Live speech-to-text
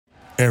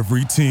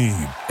Every team,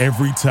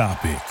 every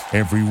topic,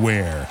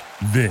 everywhere.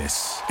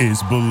 This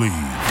is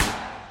Believe.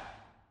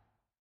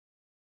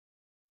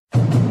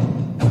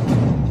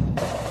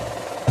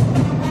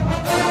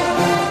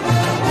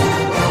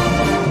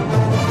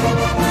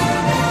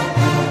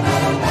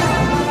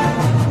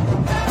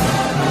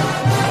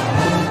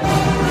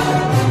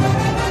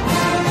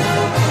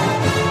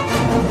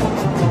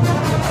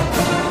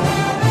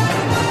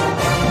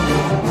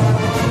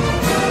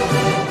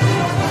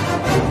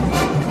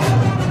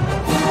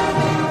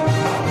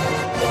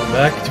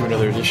 Back to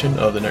another edition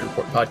of the Night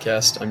Report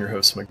podcast. I'm your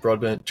host, Mike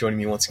Broadbent. Joining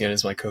me once again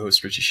is my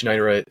co-host, Richie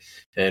Schneiderite,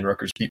 and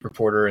Rutgers beat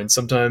reporter and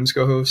sometimes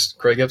co-host,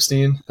 Craig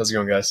Epstein. How's it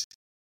going, guys?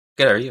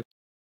 Good, how are you?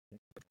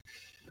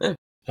 Yeah.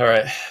 All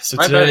right, so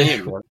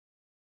today...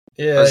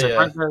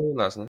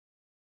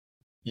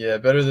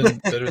 better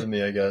than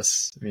me, I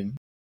guess. I mean,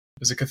 it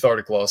was a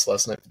cathartic loss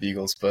last night for the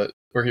Eagles, but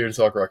we're here to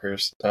talk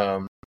Rutgers.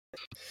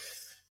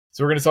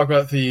 So we're going to talk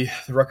about the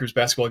Rutgers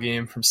basketball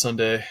game from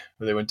Sunday,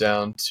 where they went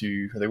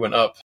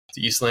up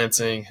to East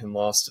Lansing and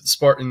lost to the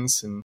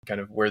Spartans, and kind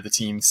of where the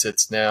team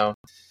sits now.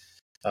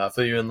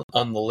 Fill you in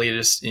on the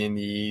latest in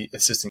the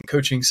assistant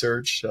coaching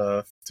search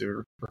to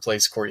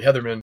replace Corey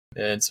Heatherman,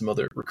 and some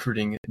other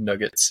recruiting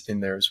nuggets in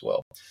there as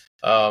well.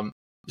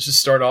 Let's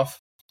just start off.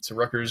 So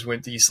Rutgers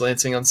went to East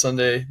Lansing on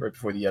Sunday, right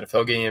before the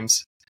NFL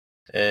games,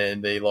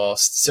 and they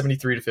lost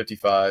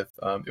 73-55.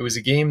 It was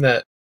a game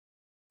that,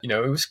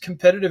 it was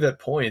competitive at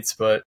points,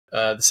 but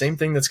the same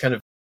thing that's kind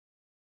of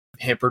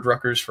hampered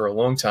Rutgers for a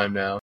long time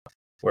now,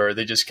 where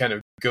they just kind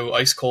of go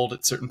ice cold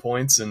at certain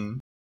points, and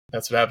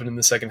that's what happened in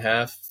the second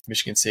half.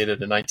 Michigan State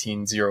had a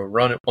 19-0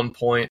 run at one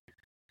point,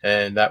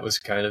 and that was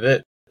kind of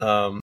it.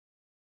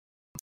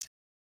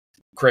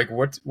 Craig,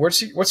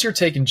 what's your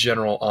take in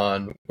general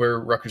on where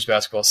Rutgers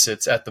basketball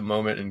sits at the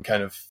moment, and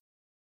kind of,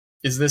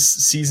 is this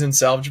season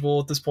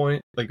salvageable at this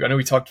point? Like, I know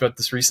we talked about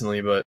this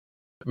recently, but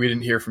we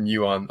didn't hear from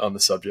you on the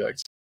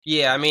subject.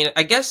 Yeah, I mean,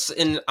 I guess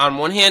on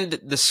one hand,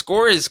 the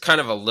score is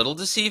kind of a little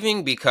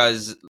deceiving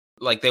because,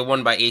 like, they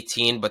won by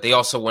 18, but they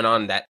also went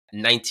on that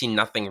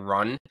 19-0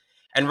 run.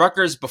 And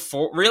Rutgers,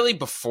 before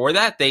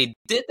that, I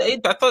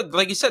thought,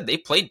 like you said, they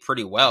played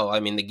pretty well. I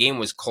mean, the game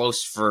was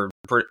close for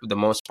the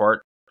most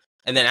part.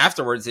 And then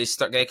afterwards,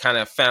 they kind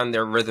of found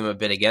their rhythm a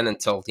bit again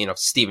until,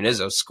 Steven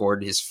Izzo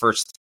scored his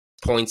first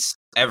points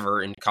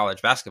ever in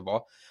college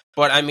basketball.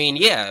 But I mean,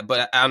 yeah,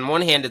 but on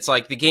one hand, it's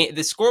like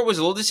the score was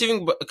a little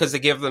deceiving because they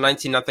gave the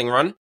 19-0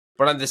 run.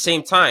 But at the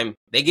same time,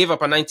 they gave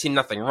up a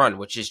 19-0 run,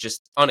 which is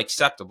just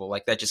unacceptable.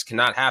 Like, that just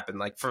cannot happen.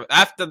 Like,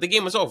 after the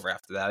game was over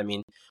after that. I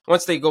mean,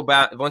 once they go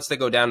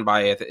down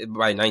by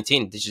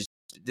 19,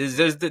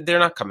 they're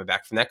not coming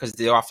back from that, because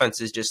the offense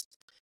is just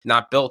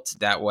not built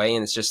that way.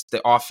 And it's just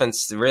the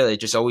offense really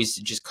just always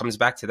just comes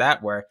back to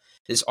that, where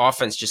this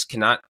offense just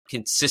cannot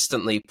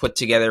consistently put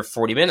together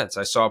 40 minutes.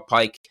 I saw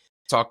Pike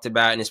talked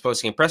about in his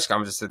post-game press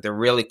conference that they're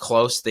really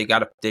close. They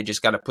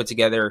just got to put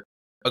together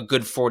a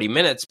good 40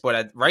 minutes.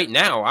 But right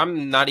now,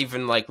 I'm not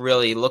even like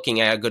really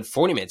looking at a good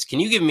 40 minutes. Can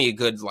you give me a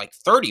good like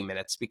 30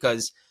 minutes?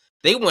 Because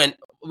they went,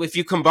 if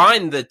you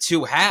combine the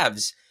two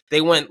halves, they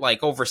went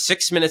like over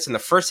 6 minutes in the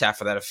first half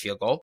without a field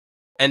goal,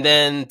 and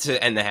then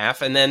to end the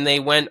half, and then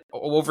they went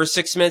over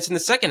 6 minutes in the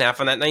second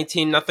half on that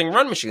 19-0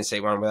 run Michigan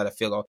State won without a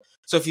field goal.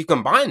 So if you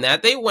combine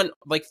that, they went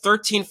like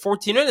 13,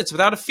 14 minutes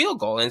without a field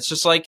goal. And it's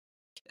just like,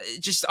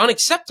 just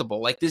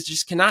unacceptable. Like, this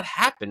just cannot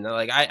happen.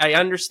 Like, I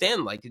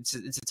understand, like, it's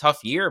a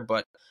tough year,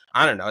 but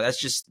I don't know. That's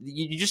just,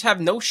 you just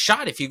have no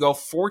shot if you go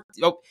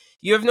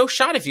you have no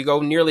shot if you go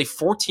nearly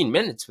 14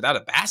 minutes without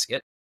a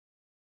basket.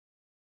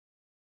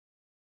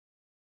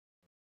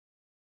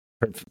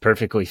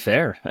 Perfectly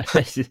fair.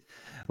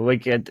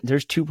 Like,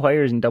 there's two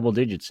players in double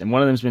digits, and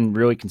one of them's been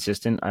really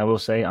consistent. I will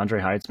say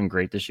Andre Hyatt's been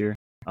great this year.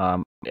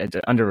 It's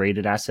an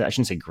underrated asset. I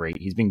shouldn't say great.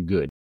 He's been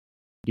good.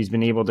 He's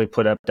been able to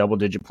put up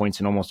double-digit points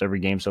in almost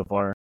every game so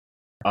far.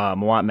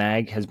 Mawat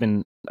Mag has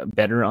been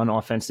better on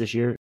offense this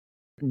year.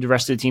 The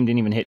rest of the team didn't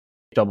even hit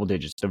double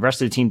digits. The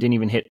rest of the team didn't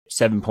even hit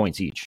 7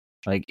 points each.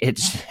 Like,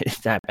 it's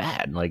that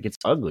bad. Like, it's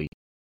ugly.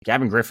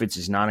 Gavin Griffiths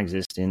is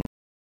non-existent.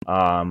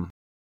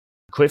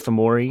 Cliff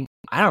Amori,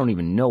 I don't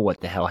even know what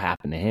the hell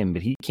happened to him,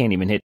 but he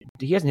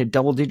hasn't hit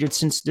double digits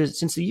since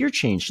the year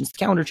change, since the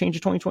calendar change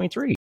of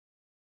 2023.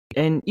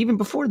 And even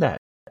before that,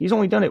 he's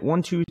only done it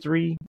 1, 2,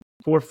 3,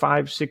 4,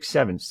 5, 6,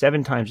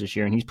 7 times this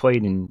year, and he's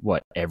played in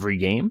every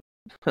game.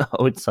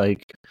 It's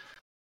like,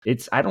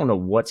 I don't know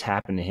what's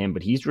happened to him,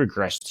 but he's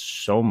regressed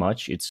so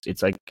much.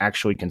 It's like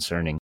actually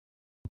concerning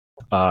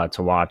to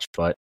watch.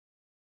 But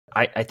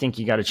I think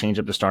you got to change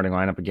up the starting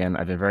lineup again.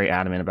 I've been very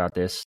adamant about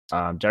this.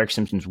 Derek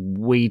Simpson's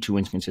way too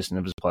inconsistent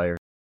of his player.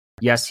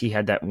 Yes, he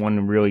had that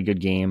one really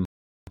good game.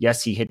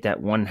 Yes, he hit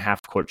that one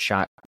half-court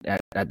shot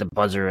at the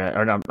buzzer.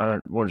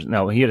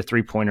 He had a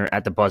three-pointer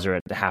at the buzzer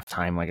at the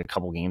halftime like a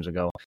couple games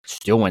ago.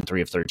 Still went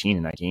 3 of 13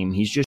 in that game.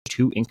 He's just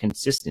too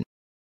inconsistent.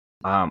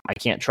 I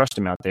can't trust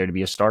him out there to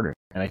be a starter.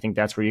 And I think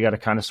that's where you got to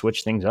kind of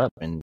switch things up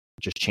and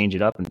just change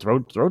it up and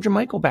throw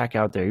Jermichael back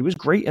out there. He was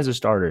great as a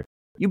starter.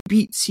 You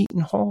beat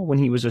Seton Hall when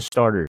he was a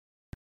starter.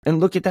 And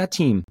look at that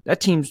team.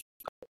 That team's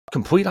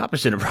complete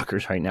opposite of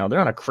Rutgers right now. They're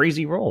on a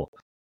crazy roll.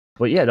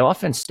 But yeah, the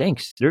offense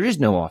stinks. There is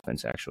no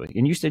offense, actually.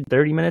 And you said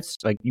 30 minutes?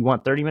 Like, you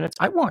want 30 minutes?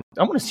 I want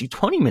to see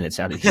 20 minutes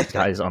out of these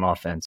guys on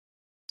offense.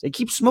 They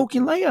keep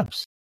smoking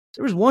layups.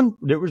 There was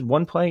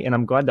one play, and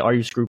I'm glad the Are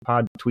You Screw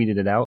Pod tweeted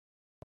it out.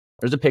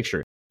 There's a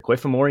picture.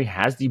 Cliff Amore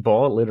has the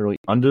ball literally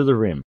under the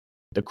rim.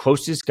 The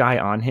closest guy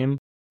on him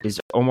is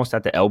almost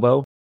at the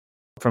elbow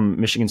from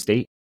Michigan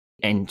State,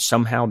 and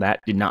somehow that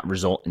did not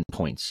result in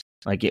points.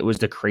 Like, it was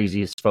the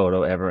craziest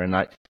photo ever, and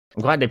I'm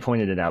glad they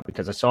pointed it out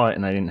because I saw it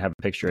and I didn't have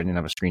a picture, I didn't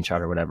have a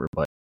screenshot or whatever,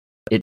 but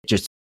it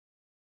just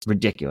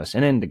ridiculous.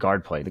 And then the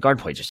guard play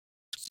just,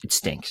 it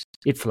stinks.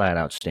 It flat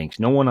out stinks.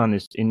 No one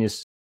in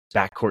this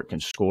backcourt can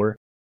score.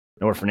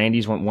 Noah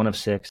Fernandes went 1 of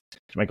 6.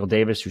 Michael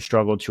Davis, who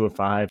struggled, 2 of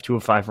 5. 2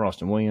 of 5 for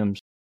Austin Williams.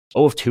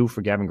 0 of 2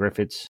 for Gavin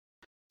Griffiths.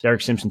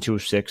 Derek Simpson, 2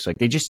 of 6. Like,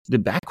 the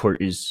backcourt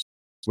is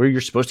where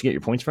you're supposed to get your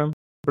points from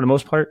for the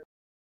most part.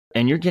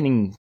 And you're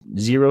getting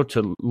little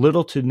to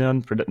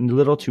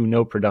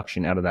no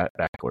production out of that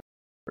backcourt.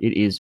 It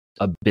is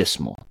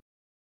abysmal.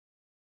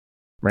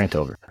 Rant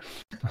over.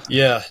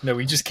 Yeah, no,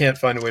 we just can't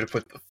find a way to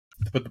put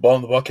the ball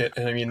in the bucket.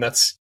 And I mean,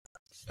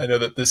 I know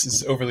that this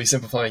is overly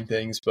simplifying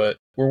things, but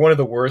we're one of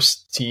the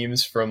worst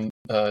teams from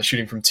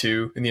shooting from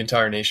 2 in the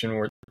entire nation.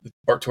 Where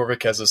Bart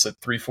Torvik has us at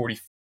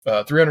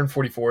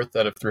 344th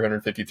out of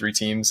 353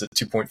 teams at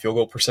 2-point field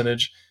goal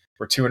percentage.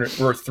 We're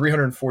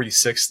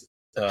 346th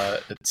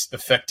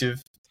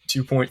effective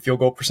 2-point field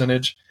goal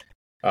percentage.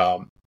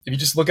 If you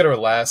just look at our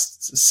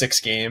last 6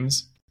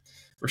 games,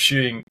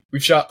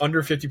 we've shot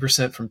under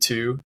 50% from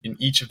 2 in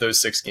each of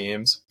those 6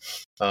 games.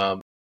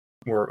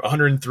 We're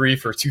 103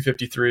 for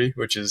 253,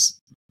 which is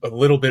a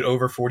little bit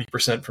over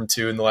 40% from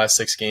 2 in the last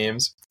 6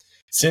 games.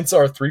 Since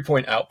our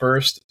 3-point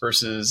outburst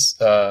versus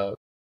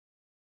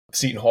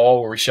Seton Hall,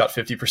 where we shot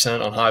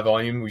 50% on high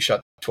volume, we shot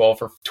 12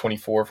 for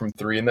 24 from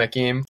 3 in that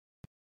game.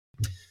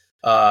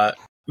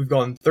 We've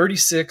gone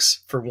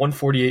 36 for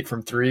 148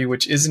 from 3,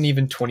 which isn't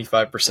even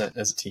 25%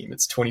 as a team.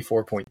 It's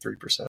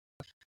 24.3%.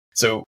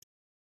 So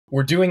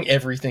we're doing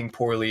everything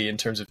poorly in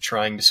terms of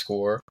trying to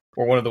score.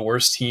 We're one of the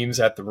worst teams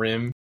at the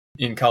rim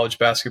in college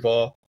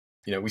basketball.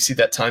 We see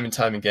that time and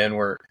time again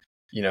where,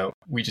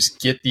 we just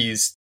get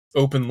these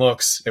open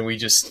looks and we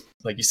just,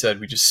 like you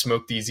said, we just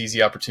smoke these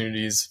easy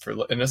opportunities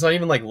and it's not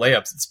even like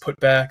layups, it's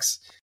putbacks.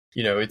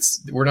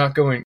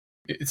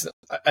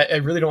 I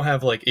really don't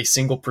have like a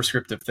single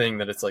prescriptive thing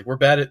that it's like, we're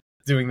bad at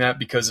doing that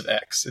because of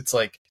X. It's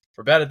like,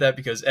 we're bad at that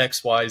because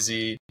X, Y,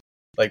 Z.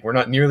 Like, we're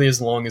not nearly as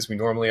long as we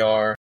normally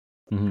are.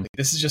 Mm-hmm. Like,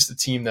 this is just a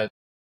team that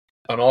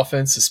on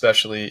offense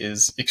especially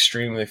is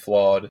extremely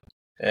flawed.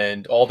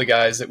 And all the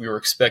guys that we were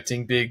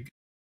expecting big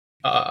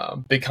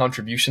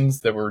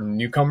contributions that were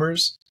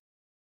newcomers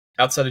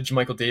outside of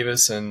Michael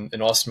Davis and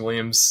Austin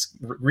Williams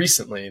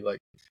recently, like,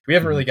 we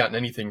haven't really gotten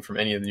anything from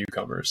any of the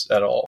newcomers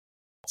at all.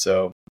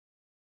 So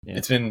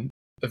It's been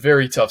a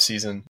very tough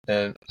season,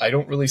 and I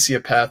don't really see a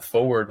path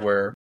forward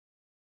where,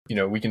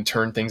 we can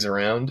turn things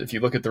around. If you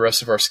look at the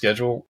rest of our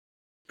schedule,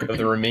 of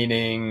the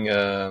remaining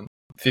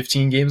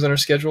 15 games on our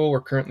schedule,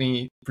 we're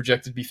currently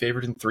projected to be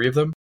favored in 3 of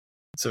them.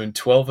 So in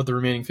 12 of the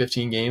remaining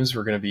 15 games,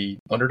 we're going to be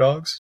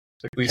underdogs.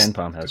 At least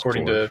KenPom has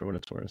according 4 to for what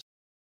it's worth.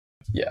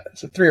 Yeah,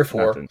 so 3 or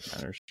 4. Not that it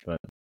matters, but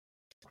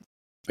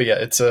yeah,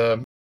 it's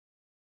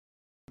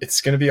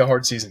going to be a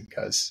hard season,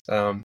 guys.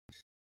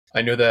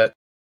 I know that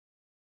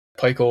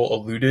Peichel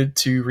alluded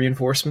to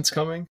reinforcements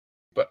coming,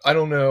 but I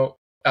don't know,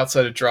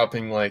 outside of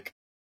dropping like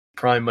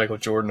prime Michael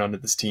Jordan onto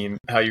this team,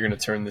 how you're going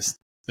to turn this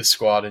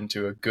squad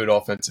into a good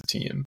offensive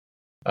team.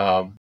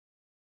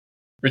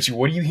 Richie,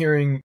 what are you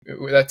hearing?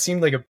 That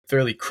seemed like a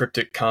fairly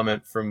cryptic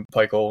comment from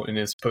Peichel in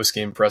his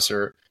post-game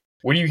presser.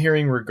 What are you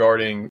hearing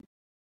regarding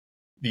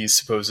these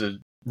supposed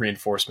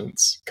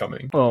reinforcements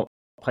coming? Well,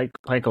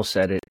 Peichel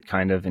said it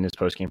kind of in his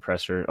post-game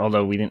presser,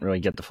 although we didn't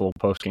really get the full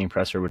post-game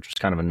presser, which was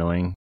kind of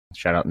annoying.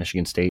 Shout out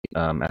Michigan State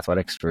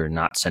athletics for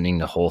not sending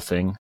the whole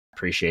thing.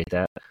 Appreciate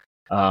that.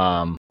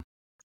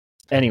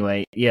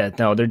 Anyway, they're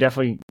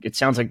definitely, it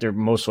sounds like they're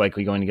most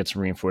likely going to get some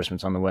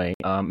reinforcements on the way.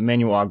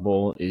 Emmanuel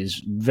Ogbol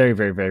is very,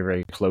 very, very,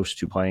 very close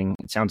to playing.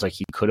 It sounds like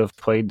he could have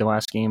played the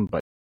last game,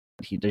 but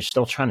they're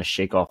still trying to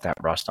shake off that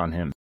rust on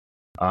him.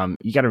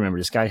 You got to remember,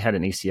 this guy had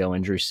an ACL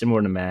injury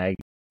similar to Mag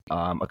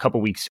a couple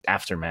weeks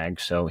after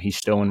Mag, so he's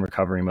still in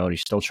recovery mode.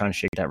 He's still trying to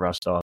shake that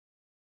rust off.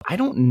 I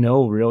don't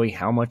know really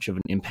how much of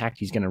an impact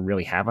he's going to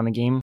really have on the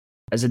game.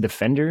 As a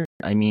defender,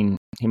 I mean,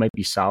 he might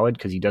be solid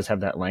because he does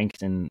have that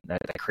length and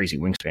that crazy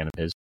wingspan of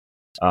his.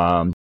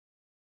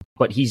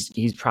 But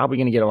he's probably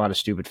going to get a lot of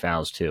stupid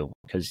fouls too,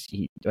 because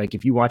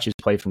if you watch his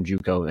play from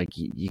JUCO, like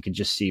you could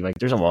just see like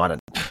there's a lot of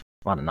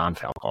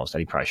non-foul calls that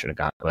he probably should have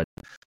got.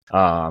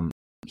 But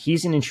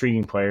he's an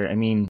intriguing player. I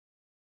mean,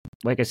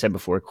 like I said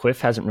before,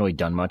 Cliff hasn't really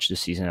done much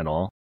this season at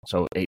all.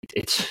 So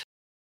it's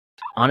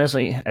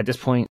honestly at this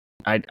point,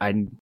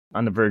 I'm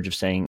on the verge of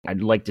saying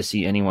I'd like to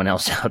see anyone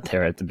else out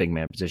there at the big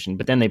man position.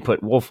 But then they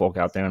put Woolfolk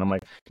out there, and I'm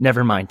like,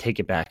 never mind, take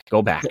it back,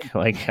 go back.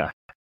 Like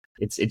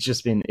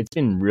it's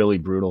been really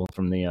brutal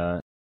from the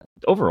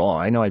overall.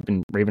 I know I've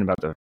been raving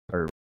about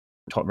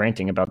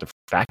ranting about the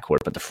backcourt,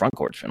 but the front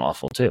court's been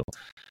awful too.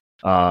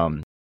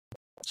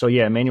 So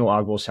yeah, Emmanuel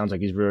Ogbol sounds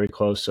like he's very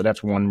close. So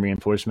that's one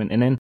reinforcement.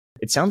 And then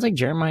it sounds like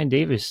Jeremiah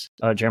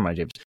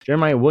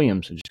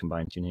Williams, I just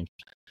combined two names.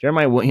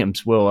 Jeremiah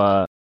Williams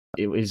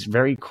is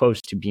very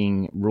close to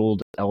being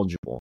ruled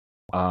eligible.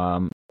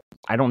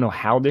 I don't know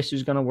how this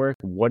is going to work,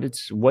 what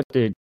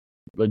the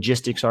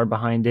logistics are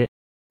behind it.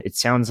 It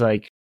sounds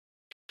like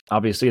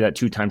obviously that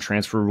 2-time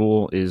transfer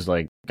rule is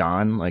like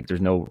gone. Like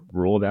there's no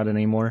rule about it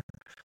anymore.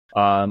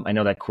 I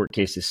know that court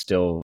case is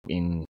still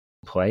in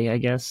play, I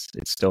guess.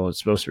 It's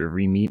supposed to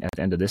re-meet at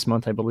the end of this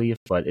month, I believe.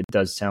 But it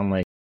does sound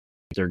like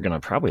they're going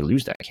to probably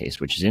lose that case,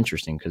 which is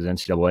interesting because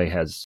NCAA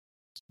has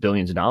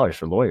billions of dollars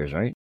for lawyers,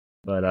 right?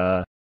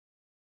 But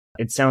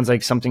it sounds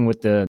like something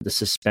with the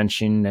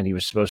suspension that he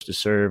was supposed to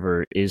serve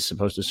or is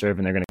supposed to serve,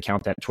 and they're going to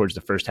count that towards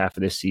the first half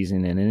of this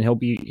season, and then he'll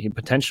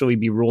potentially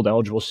be ruled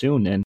eligible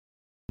soon. And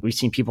we've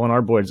seen people on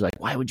our boards like,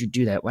 why would you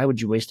do that? Why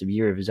would you waste a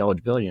year of his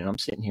eligibility? And I'm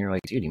sitting here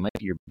like, dude, he might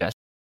be your best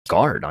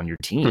guard on your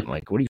team.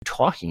 Like, what are you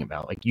talking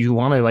about? Like, you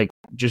want to like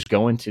just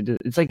go into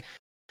it's like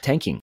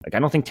tanking. Like, I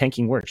don't think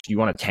tanking works. You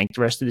want to tank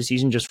the rest of the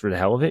season just for the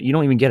hell of it? You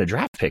don't even get a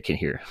draft pick in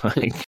here.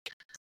 Like,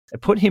 I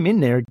put him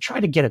in there,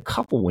 try to get a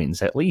couple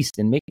wins at least,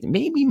 and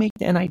maybe make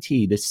the NIT,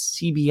 the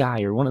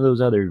CBI, or one of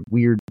those other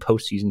weird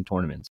postseason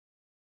tournaments.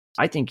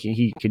 I think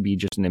he could be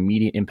just an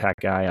immediate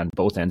impact guy on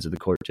both ends of the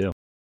court too.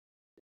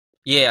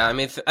 Yeah, I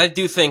mean, I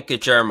do think if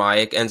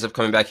Jeremiah ends up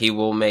coming back,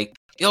 he'll make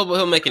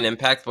an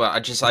impact, but I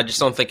just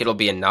don't think it'll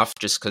be enough,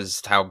 just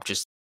because how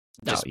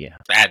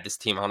bad this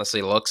team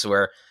honestly looks.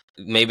 Where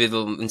maybe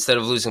instead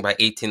of losing by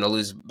 18, they'll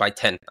lose by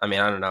 10. I mean,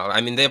 I don't know.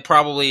 I mean, they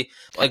probably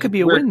like it could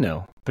be a win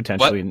though,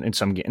 potentially in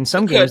some games.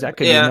 That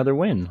could be another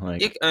win.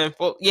 Like, I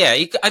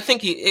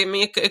think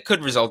it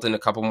could result in a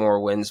couple more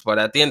wins, but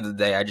at the end of the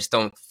day, I just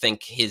don't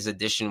think his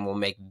addition will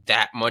make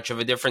that much of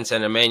a difference.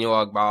 And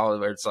Emmanuel Ogbol,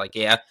 where it's like,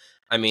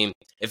 I mean,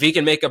 if he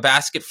can make a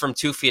basket from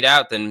 2 feet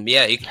out, then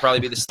he could probably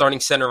be the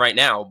starting center right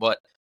now. But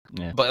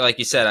like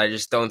you said, I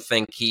just don't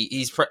think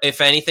he's.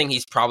 If anything,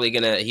 he's probably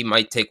he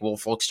might take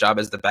Woolfolk's job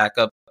as the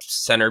backup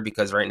center,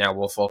 because right now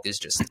Woolfolk is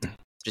just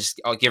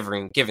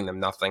giving them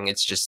nothing.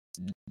 It's just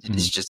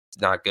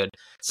not good.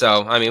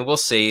 So I mean, we'll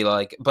see.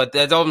 But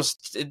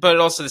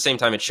also at the same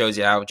time, it shows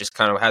you how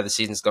the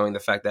season's going. The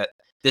fact that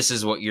this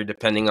is what you're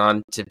depending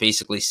on to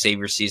basically save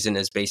your season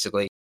is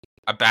basically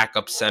a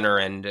backup center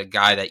and a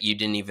guy that you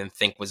didn't even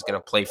think was going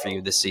to play for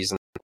you this season.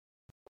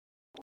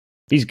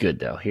 He's good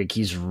though.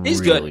 He's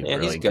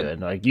really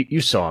good. Like you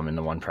saw him in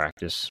the one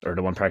practice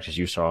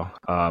you saw.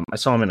 I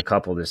saw him in a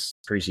couple this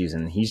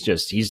preseason.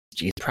 He's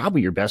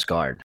probably your best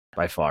guard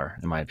by far,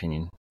 in my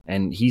opinion.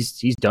 And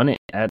he's done it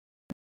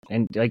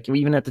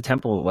even at the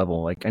Temple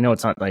level. Like, I know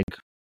it's not like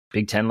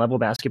Big Ten level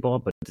basketball,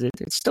 but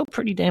it's still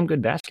pretty damn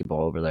good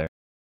basketball over there.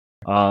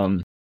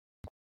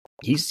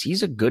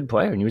 He's a good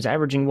player, and he was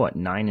averaging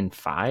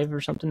 9-5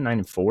 or something,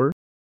 9-4,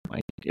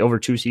 like over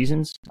 2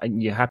 seasons.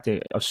 You have to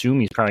assume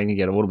he's probably gonna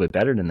get a little bit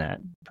better than that.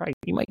 Probably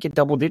you might get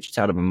double digits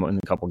out of him in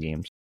a couple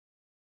games.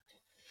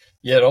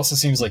 Yeah, it also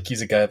seems like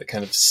he's a guy that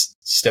kind of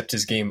stepped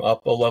his game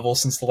up a level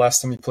since the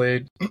last time he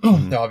played.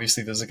 Now,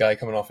 obviously, there's a guy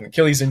coming off an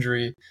Achilles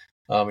injury,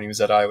 and he was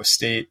at Iowa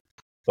State.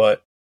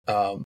 But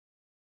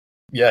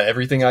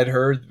everything I'd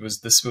heard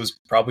was this was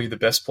probably the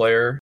best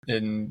player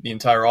in the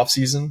entire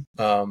offseason.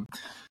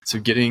 So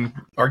getting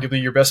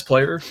arguably your best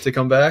player to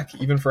come back,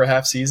 even for a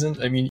half season.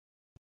 I mean,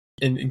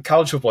 in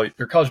college football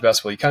or college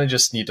basketball, you kind of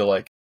just need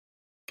to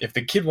if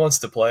the kid wants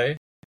to play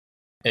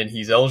and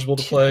he's eligible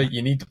to play,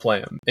 you need to play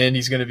him. And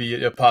he's going to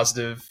be a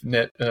positive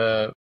net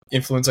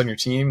influence on your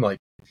team. Like,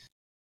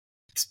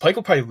 Pike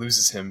will probably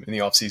loses him in the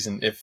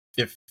offseason if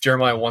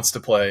Jeremiah wants to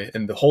play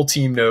and the whole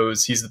team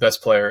knows he's the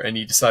best player and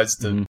he decides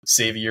to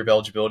save a year of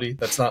eligibility.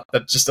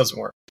 That just doesn't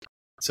work.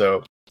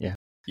 So you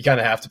kind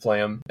of have to play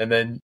him. And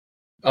then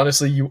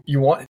honestly, you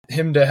want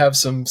him to have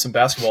some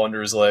basketball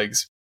under his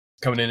legs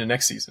coming into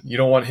next season. You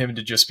don't want him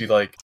to just be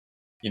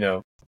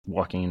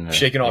walking in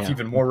shaking off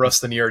even more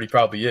rust than he already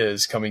probably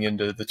is coming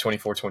into the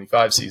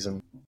 24-25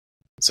 season.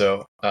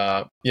 So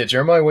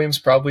Jeremiah Williams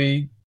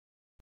probably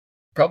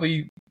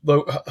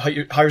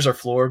hires our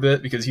floor a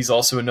bit, because he's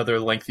also another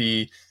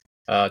lengthy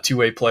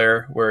two-way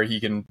player where he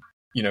can,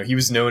 he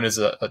was known as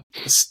a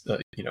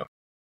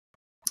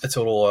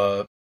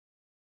total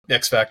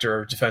X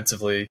factor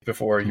defensively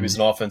before he was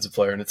an offensive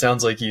player, and it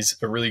sounds like he's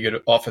a really good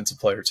offensive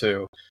player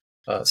too.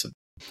 So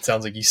it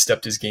sounds like he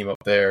stepped his game up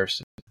there.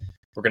 So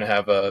we're gonna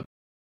have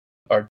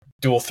our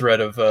dual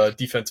threat of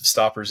defensive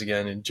stoppers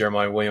again in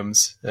Jeremiah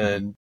Williams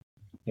and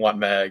Want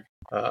Mag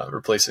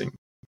replacing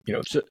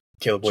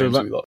Caleb Williams.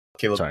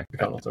 Sorry.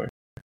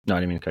 No, I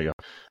didn't mean to cut you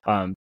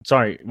off.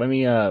 Sorry. Let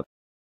me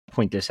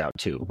point this out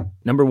too.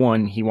 Number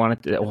one,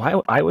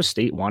 Iowa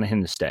State wanted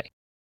him to stay.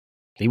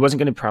 He wasn't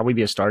going to probably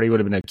be a starter. He would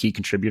have been a key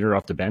contributor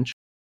off the bench.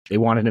 They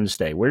wanted him to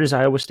stay. Where does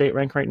Iowa State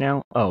rank right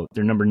now? Oh,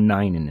 they're number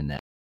 9 in the net.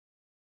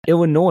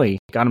 Illinois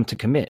got him to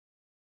commit.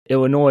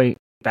 Illinois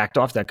backed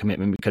off that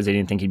commitment because they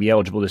didn't think he'd be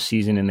eligible this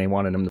season and they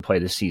wanted him to play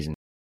this season.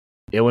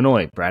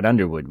 Illinois, Brad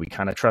Underwood, we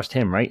kind of trust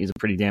him, right? He's a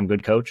pretty damn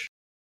good coach.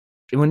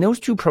 when those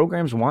two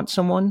programs want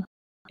someone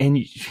and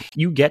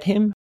you get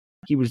him,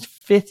 he was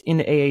 5th in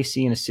the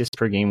AAC in assists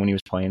per game when he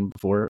was playing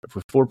before,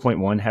 with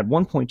 4.1, had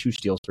 1.2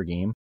 steals per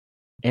game.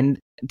 And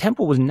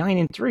Temple was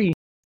 9-3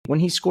 when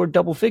he scored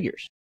double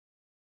figures.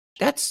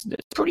 That's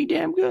pretty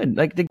damn good.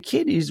 Like, the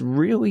kid is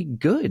really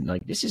good.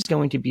 Like, this is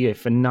going to be a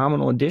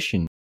phenomenal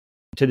addition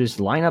to this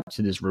lineup,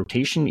 to this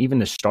rotation, even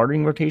the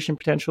starting rotation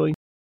potentially.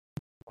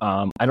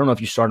 I don't know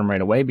if you start him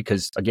right away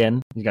because,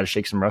 again, you got to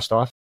shake some rust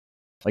off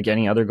like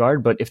any other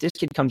guard. But if this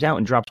kid comes out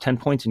and drops 10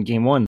 points in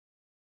game 1,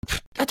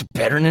 that's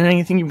better than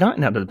anything you've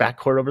gotten out of the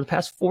backcourt over the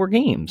past 4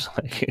 games.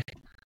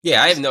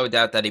 Yeah, I have no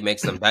doubt that he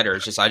makes them better.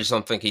 It's just I just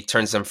don't think he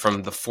turns them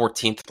from the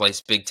 14th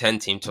place Big Ten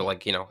team to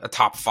a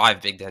top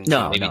 5 Big Ten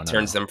team. Maybe he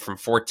turns them from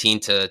 14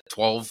 to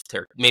 12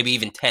 to maybe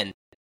even 10.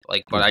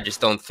 But I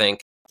just don't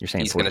think you're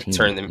saying he's going to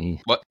turn them.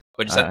 What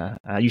you said?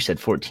 You said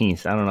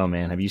 14th. I don't know,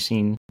 man. Have you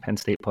seen Penn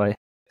State play?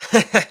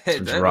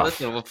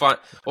 Listen,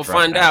 we'll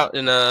find out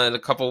in a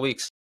couple of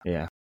weeks.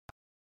 Yeah.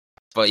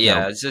 But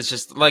yeah, it's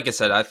just like I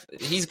said.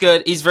 He's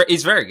good. He's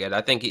very good.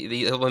 I think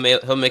he'll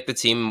make the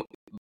team,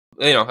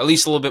 at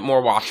least a little bit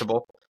more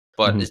watchable.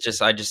 But it's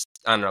just I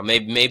don't know.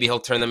 Maybe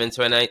he'll turn them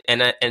into an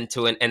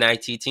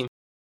NIT team.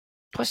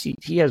 Plus,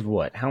 he has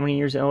what? How many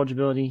years of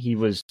eligibility? He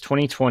was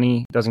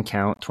 2020 doesn't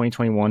count.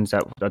 2021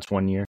 that's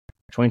 1 year.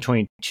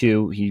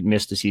 2022 he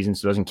missed the season,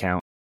 so it doesn't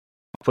count.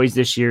 Plays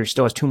this year,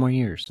 still has 2 more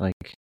years. Like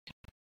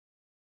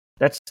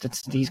that's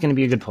he's going to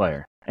be a good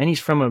player, and he's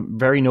from a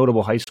very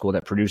notable high school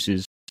that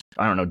produces.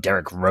 I don't know,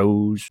 Derrick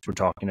Rose. We're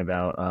talking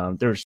about.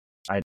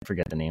 I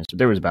forget the names, but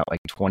there was about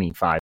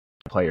 25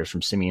 players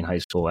from Simeon High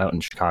School out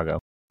in Chicago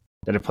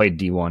that have played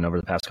D1 over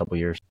the past couple of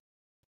years.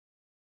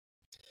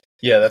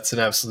 Yeah, that's an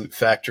absolute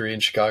factory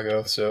in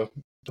Chicago. So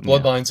the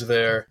bloodlines are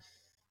there.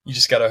 You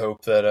just got to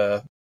hope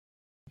that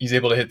he's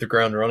able to hit the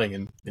ground running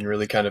and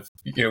really kind of,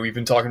 we've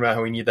been talking about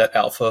how we need that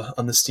alpha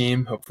on this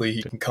team. Hopefully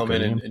he can come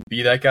in and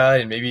be that guy.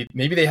 And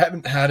maybe they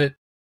haven't had it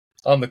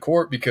on the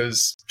court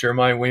because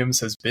Jeremiah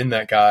Williams has been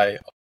that guy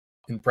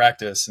in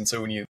practice. And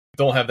so when you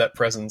don't have that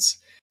presence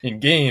in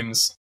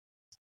games,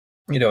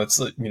 it's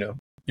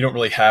you don't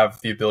really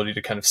have the ability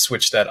to kind of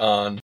switch that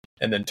on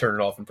and then turn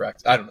it off in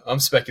practice. I don't know. I'm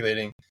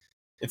speculating.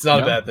 It's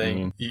not a bad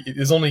thing.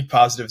 There's only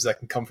positives that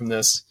can come from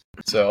this.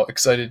 So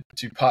excited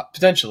to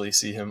potentially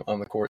see him on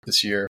the court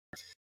this year.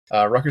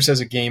 Rutgers has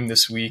a game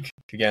this week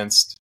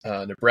against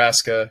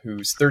Nebraska,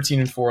 who's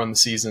 13-4 on the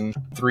season,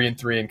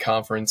 3-3 in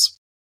conference.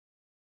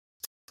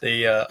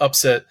 They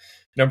upset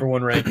number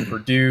 1 ranked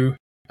Purdue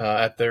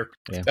at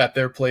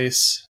their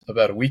place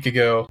about a week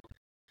ago.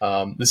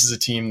 This is a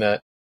team that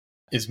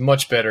is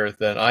much better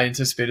than I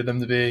anticipated them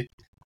to be.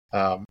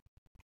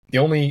 The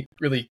only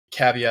really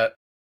caveat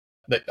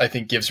that I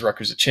think gives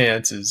Rutgers a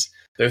chance is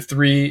their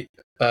 3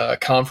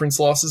 conference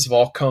losses have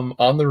all come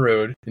on the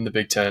road in the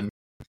Big Ten,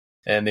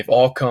 and they've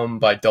all come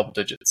by double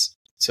digits.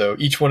 So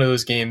each one of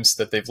those games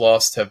that they've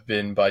lost have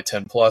been by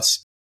 10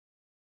 plus.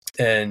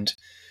 And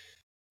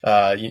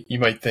you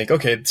might think,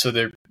 okay, so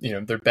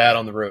they're bad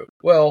on the road.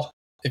 Well,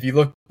 if you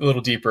look a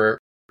little deeper,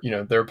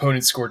 their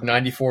opponents scored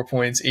 94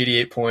 points,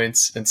 88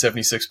 points, and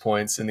 76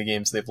 points in the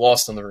games they've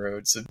lost on the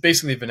road. So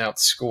basically they've been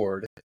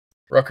outscored.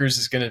 Rutgers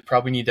is going to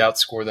probably need to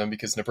outscore them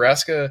because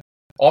Nebraska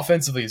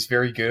offensively is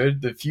very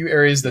good. The few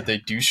areas that they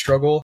do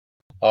struggle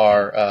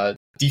are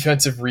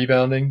defensive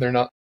rebounding. They're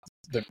not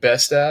the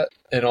best at,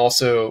 and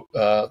also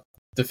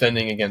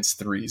defending against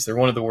threes. They're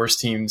one of the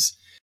worst teams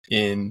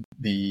in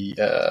the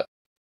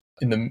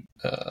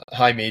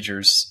high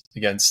majors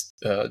against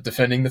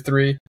defending the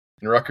three.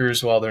 And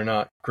Rutgers, while they're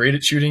not great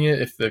at shooting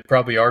it, if they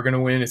probably are going to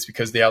win, it's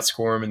because they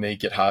outscore them and they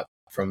get hot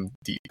from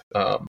deep.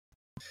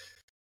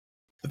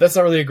 But that's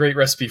not really a great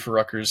recipe for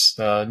Rutgers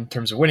in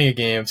terms of winning a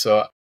game.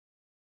 So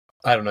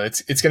I don't know.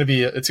 It's going to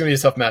be a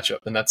tough matchup,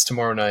 and that's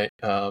tomorrow night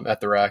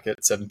at the Rack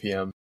at 7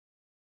 p.m.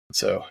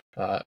 So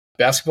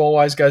basketball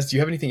wise, guys, do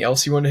you have anything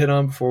else you want to hit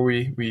on before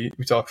we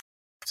talk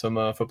some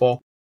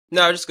football?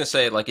 No, I was just going to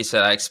say, like you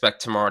said, I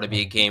expect tomorrow to be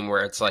a game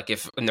where it's like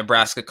if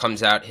Nebraska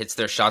comes out, hits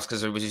their shots,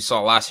 because as you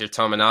saw last year,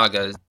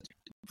 Tominaga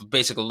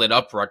basically lit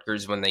up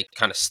Rutgers when they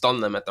kind of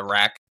stunned them at the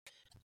Rack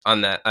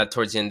on that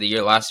towards the end of the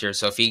year last year.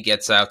 So if he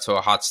gets out to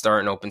a hot start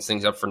and opens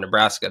things up for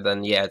Nebraska,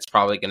 then yeah, it's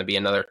probably going to be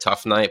another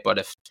tough night. But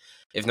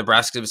if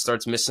Nebraska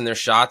starts missing their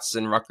shots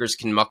and Rutgers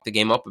can muck the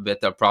game up a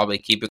bit, they'll probably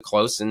keep it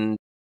close and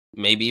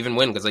maybe even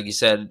win. Because like you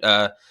said,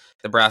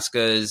 Nebraska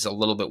is a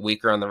little bit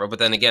weaker on the road, but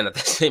then again, at the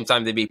same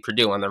time, they beat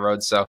Purdue on the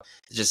road. So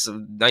just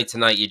night to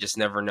night, you just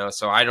never know.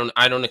 So I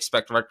don't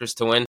expect Rutgers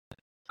to win.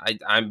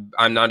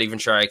 I'm not even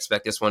sure I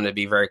expect this one to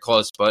be very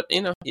close, but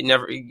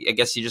I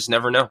guess you just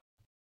never know.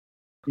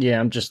 Yeah,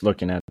 I'm just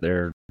looking at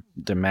the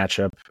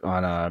matchup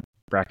on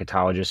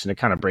Bracketologist, and it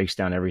kind of breaks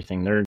down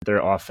everything. Their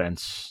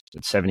offense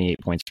at 78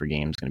 points per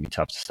game is going to be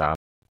tough to stop.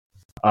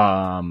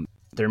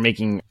 They're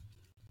making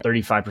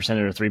 35% of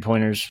their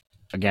 3-pointers.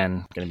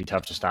 Again, going to be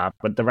tough to stop.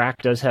 But the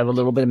Rack does have a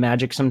little bit of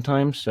magic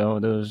sometimes. So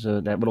those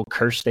that little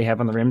curse they have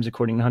on the rims,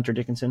 according to Hunter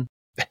Dickinson,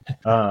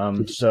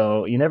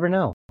 So you never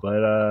know.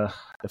 But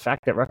the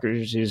fact that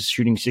Rutgers is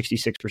shooting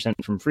 66%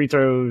 from free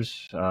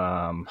throws,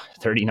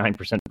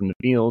 39% from the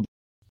field,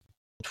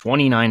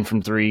 29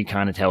 from three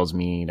kind of tells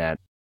me that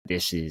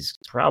this is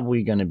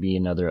probably going to be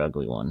another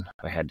ugly one,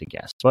 if I had to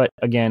guess. But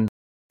again,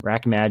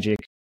 rack magic,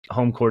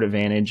 home court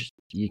advantage.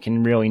 You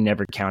can really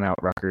never count out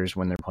Rutgers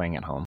when they're playing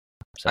at home.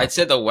 So. I'd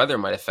say the weather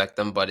might affect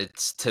them, but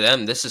it's to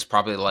them, this is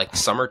probably like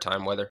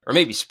summertime weather, or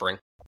maybe spring.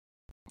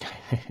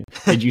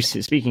 Did you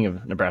see, speaking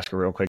of Nebraska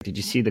real quick, did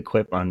you see the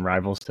clip on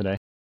Rivals today?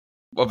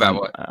 What about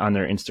what? On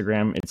their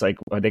Instagram, it's like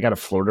they got a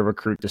Florida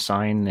recruit to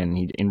sign, and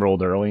he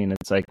enrolled early, and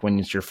it's like when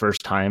it's your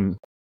first time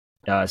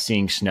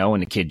seeing snow,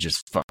 and the kid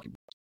just fucking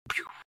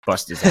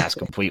bust his ass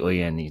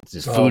completely, and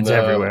his food's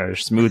everywhere,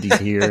 smoothies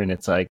here, and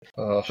it's like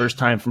first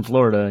time from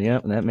Florida. Yeah,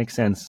 that makes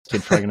sense.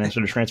 Kid's probably gonna enter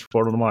the transfer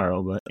portal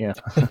tomorrow, but yeah.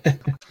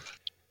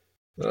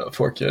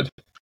 Poor kid.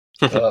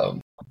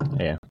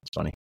 Yeah, it's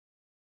funny.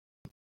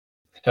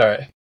 All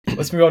right,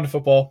 let's move on to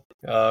football.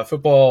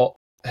 Football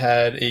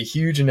had a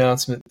huge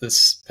announcement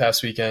this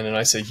past weekend, and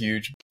I say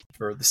huge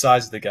for the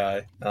size of the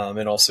guy,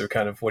 and also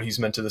kind of what he's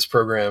meant to this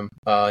program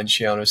in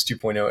Schiano's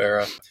 2.0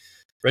 era.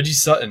 Reggie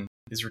Sutton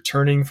is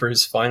returning for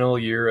his final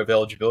year of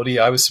eligibility.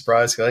 I was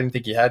surprised because I didn't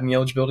think he had any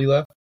eligibility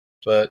left,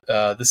 but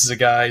this is a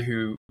guy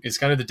who is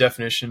kind of the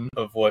definition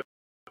of what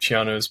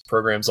Schiano's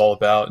program is all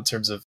about in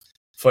terms of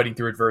fighting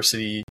through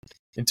adversity,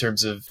 in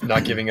terms of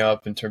not giving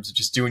up, in terms of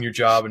just doing your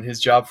job. And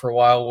his job for a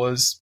while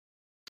was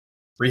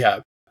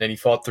rehab, and he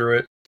fought through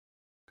it.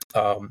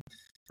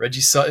 Reggie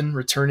Sutton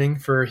returning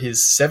for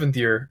his 7th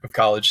year of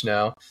college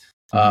now.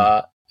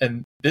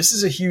 And this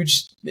is a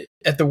huge,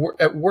 at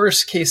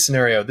worst case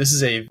scenario, this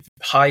is a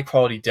high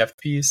quality depth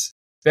piece.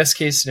 Best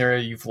case scenario,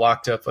 you've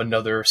locked up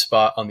another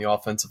spot on the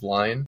offensive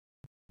line.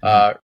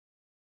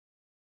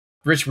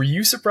 Rich, were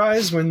you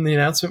surprised when the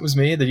announcement was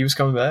made that he was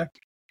coming back?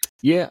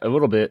 Yeah, a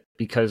little bit,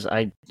 because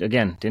I,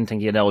 again, didn't think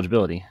he had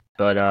eligibility.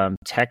 But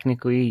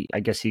technically, I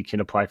guess he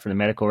can apply for the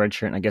medical red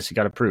shirt, and I guess he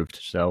got approved.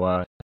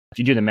 So if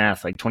you do the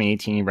math, like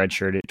 2018 he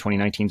redshirted,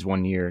 2019's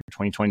 1 year,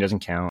 2020 doesn't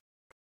count.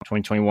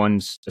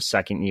 2021's the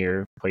 2nd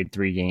year, played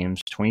 3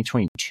 games.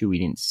 2022 he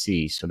didn't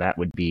see, so that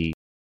would be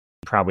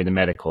probably the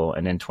medical.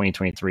 And then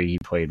 2023 he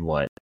played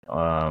what?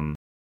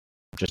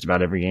 Just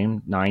about every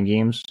game, 9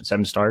 games,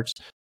 7 starts.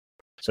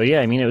 So yeah,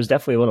 I mean, it was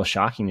definitely a little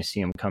shocking to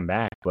see him come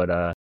back, but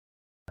it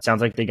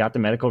sounds like they got the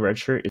medical red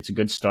shirt. It's a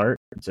good start.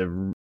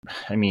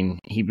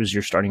 He was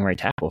your starting right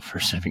tackle for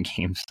 7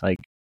 games. Like,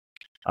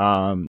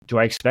 do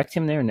I expect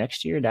him there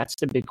next year? That's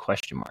the big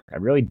question mark. I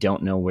really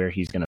don't know where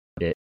he's going to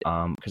fit,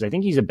 because I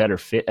think he's a better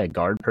fit at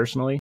guard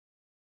personally,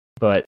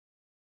 but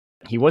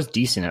he was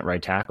decent at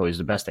right tackle. He's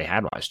the best they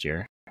had last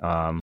year.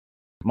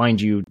 Mind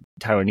you,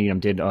 Tyler Needham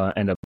did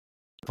end up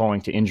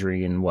falling to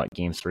injury in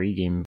game 3,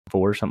 game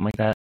 4, something like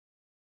that.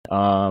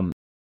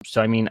 So,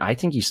 I mean, I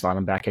think you slot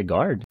him back at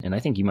guard, and I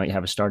think you might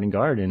have a starting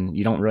guard, and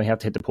you don't really have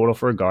to hit the portal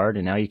for a guard,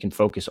 and now you can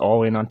focus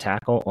all in on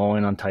tackle, all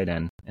in on tight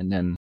end, and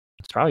then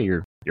it's probably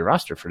your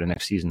roster for the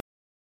next season.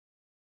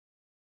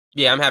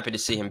 Yeah, I'm happy to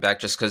see him back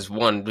just because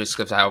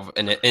of how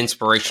an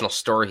inspirational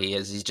story he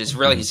is. He's just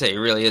really, he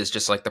really is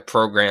just like the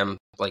program,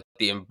 like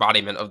the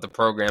embodiment of the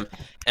program,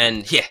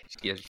 and yeah,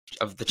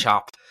 of the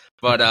chop.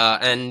 But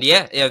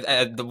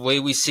the way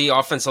we see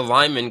offensive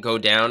linemen go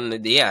down,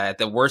 at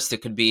the worst,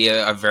 it could be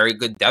a very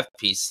good depth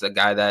piece. The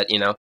guy that,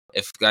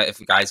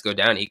 if guys go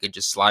down, he could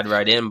just slide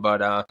right in.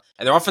 But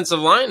and the offensive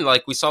line,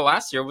 like we saw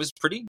last year, was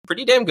pretty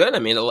damn good. I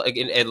mean,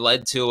 it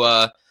led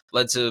to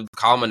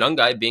Kyle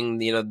Monungai being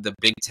the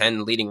Big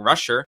Ten leading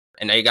rusher,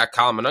 and now you got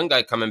Kyle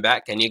Monungai coming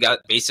back, and you got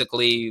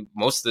basically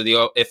most of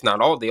the, if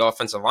not all, of the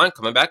offensive line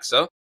coming back.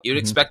 So you'd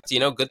expect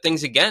good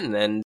things again,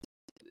 and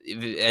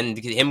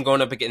him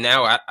going up again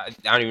now. I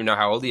don't even know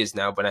how old he is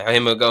now, but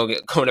him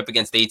going up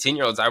against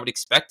 18-year-olds, I would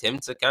expect him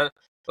to kind of,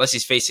 unless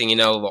he's facing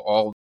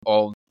all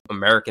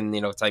American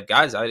type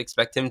guys, I would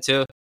expect him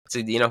to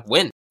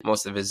win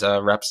most of his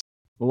reps.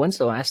 Well, when's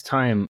the last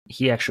time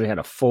he actually had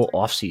a full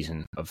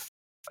offseason of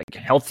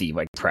healthy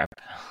prep?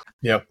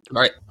 Yep.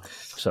 Right.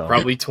 So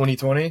probably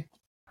 2020.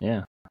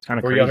 Yeah, it's kind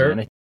of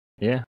crazy.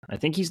 I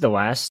think he's the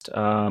last.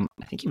 I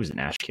think he was an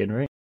Ash kid,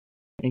 right?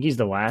 I think he's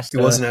the last. He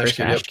was an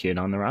Ash kid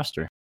on the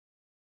roster.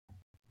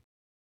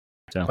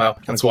 So, wow,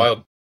 that's cool.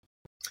 Wild.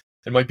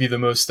 It might be the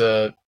most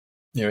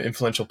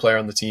influential player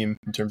on the team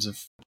in terms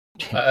of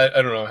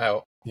I don't know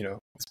how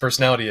his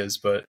personality is,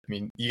 but I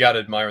mean, you got to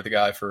admire the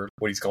guy for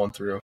what he's gone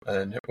through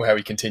and how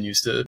he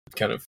continues to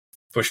kind of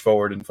push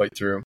forward and fight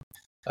through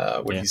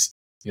what he's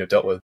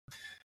dealt with.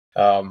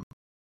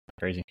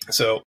 Crazy.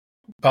 So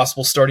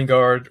possible starting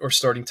guard or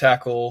starting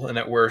tackle, and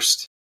at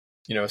worst,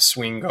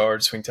 swing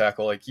guard, swing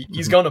tackle. Like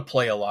he's going to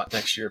play a lot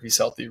next year if he's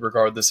healthy,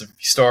 regardless if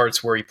he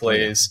starts, where he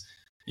plays.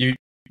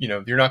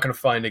 You're not going to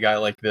find a guy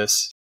like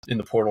this in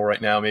the portal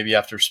right now. Maybe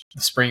after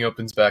the spring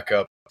opens back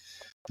up.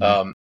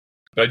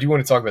 But I do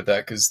want to talk about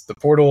that because the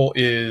portal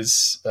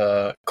is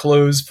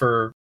closed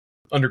for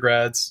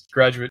undergrads.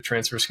 Graduate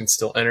transfers can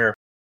still enter.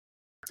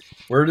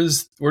 Where do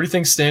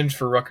things stand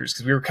for Rutgers?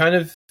 Because we were kind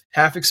of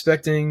half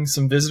expecting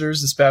some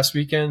visitors this past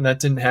weekend. That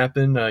didn't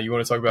happen. You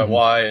want to talk about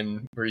why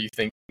and where you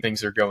think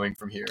things are going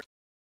from here?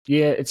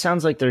 Yeah, it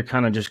sounds like they're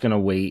kind of just going to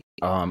wait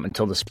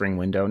until the spring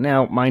window.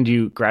 Now, mind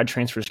you, grad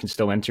transfers can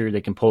still enter.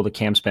 They can pull the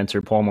Cam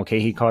Spencer, Paul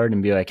Mulcahy card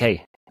and be like,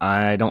 hey,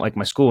 I don't like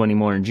my school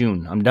anymore in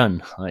June. I'm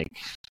done. Like,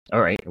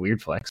 all right,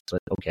 weird flex,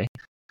 but okay.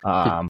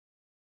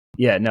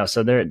 Yeah, no,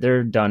 so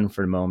they're done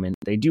for the moment.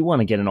 They do want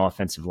to get an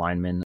offensive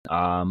lineman.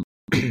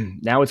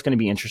 Now it's going to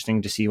be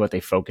interesting to see what they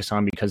focus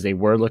on because they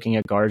were looking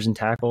at guards and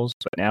tackles,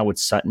 but now with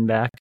Sutton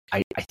back,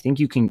 I think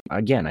you can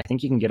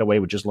get away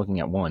with just looking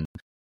at one.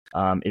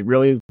 It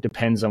really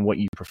depends on what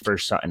you prefer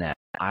Sutton at.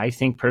 I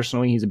think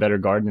personally he's a better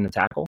guard than a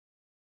tackle.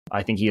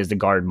 I think he has the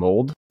guard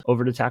mold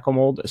over the tackle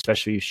mold,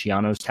 especially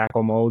Shiano's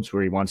tackle molds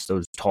where he wants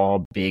those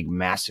tall, big,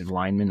 massive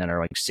linemen that are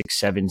like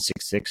 6'7",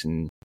 6'6",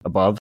 and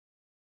above.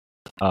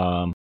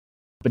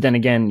 But then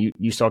again,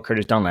 you saw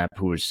Curtis Dunlap,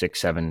 who was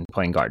 6'7",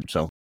 playing guard.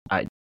 So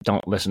I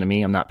don't listen to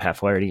me. I'm not Pat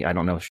Flaherty. I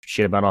don't know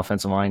shit about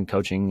offensive line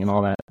coaching and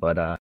all that.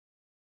 But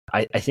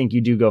I think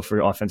you do go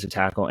for offensive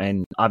tackle,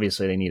 and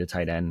obviously they need a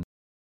tight end.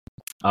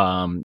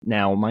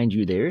 Now, mind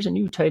you, there's a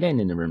new tight end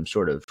in the room,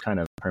 sort of, kind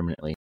of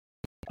permanently,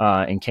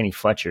 and Kenny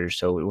Fletcher.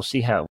 So we'll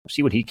see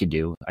what he could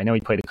do. I know he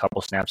played a couple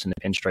snaps in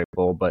the Pinstripe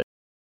Bowl, but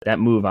that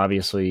move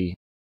obviously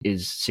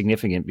is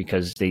significant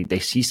because they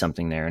see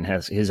something there and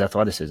has his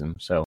athleticism.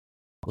 So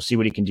we'll see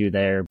what he can do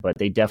there. But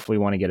they definitely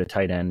want to get a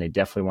tight end. They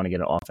definitely want to get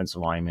an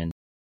offensive lineman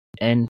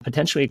and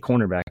potentially a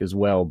cornerback as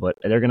well. But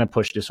they're going to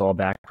push this all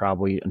back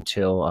probably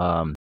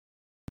until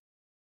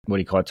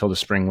till the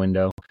spring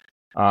window.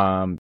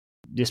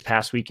 This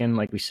past weekend,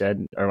 like we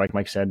said, or like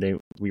Mike said,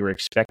 we were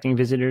expecting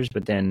visitors,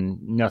 but then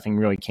nothing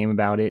really came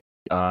about it.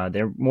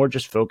 They're more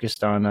just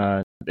focused on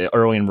the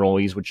early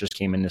enrollees, which just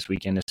came in this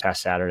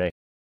past Saturday.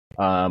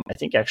 I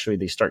think actually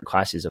they start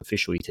classes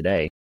officially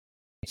today.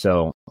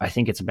 So I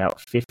think it's about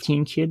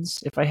 15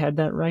 kids, if I had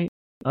that right,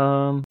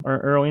 are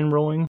early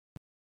enrolling.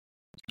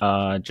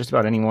 Just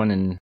about anyone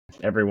and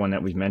everyone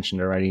that we've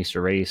mentioned already,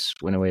 Serace,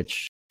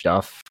 Winovich,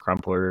 Duff,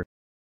 Crumpler,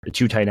 the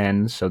two tight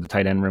ends, so the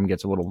tight end room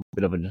gets a little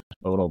bit of a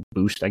little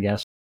boost, I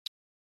guess.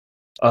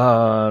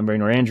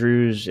 Raynor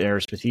Andrews,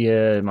 Aris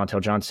Bethia, Montel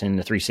Johnson,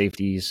 the three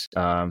safeties.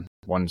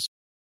 One's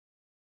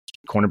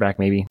cornerback,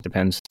 maybe,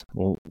 depends.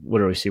 We'll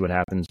literally see what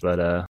happens,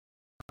 but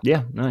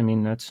yeah, no, I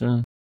mean that's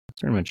pretty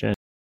much it.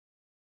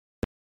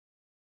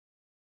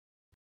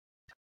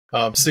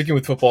 Sticking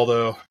with football,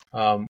 though,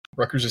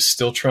 Rutgers is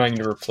still trying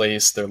to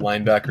replace their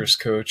linebackers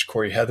coach,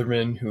 Corey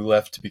Heatherman, who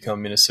left to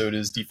become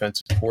Minnesota's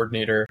defensive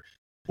coordinator.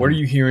 What are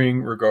you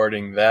hearing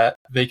regarding that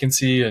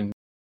vacancy, and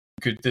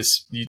do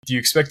you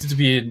expect it to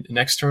be an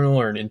external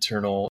or an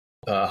internal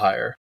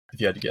hire, if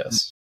you had to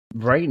guess?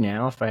 Right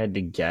now, if I had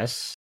to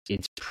guess,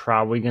 it's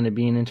probably going to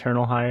be an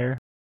internal hire.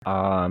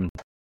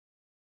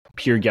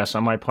 Pure guess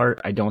on my part.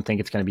 I don't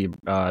think it's going to be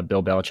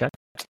Bill Belichick.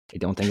 I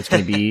don't think it's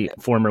going to be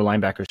former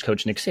linebackers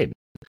coach Nick Saban.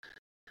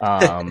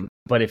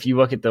 But if you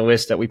look at the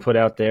list that we put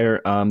out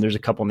there, there's a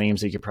couple names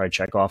that you could probably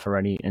check off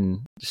already.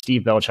 And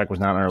Steve Belichick was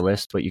not on our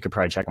list, but you could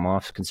probably check him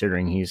off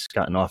considering he's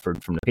gotten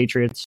offered from the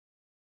Patriots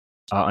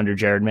under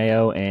Jared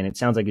Mayo. And it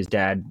sounds like his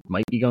dad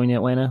might be going to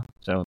Atlanta.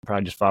 So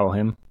probably just follow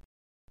him.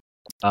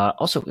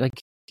 Also,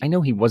 I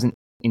know he wasn't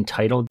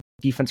entitled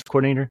defensive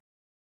coordinator,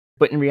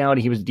 but in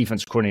reality, he was the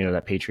defensive coordinator of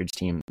that Patriots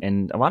team.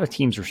 And a lot of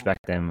teams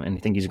respect him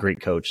and think he's a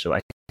great coach. So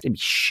I'd be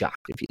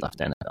shocked if he left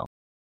the NFL.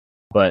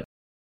 But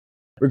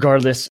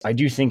regardless, I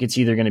do think it's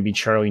either going to be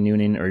Charlie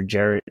Noonan or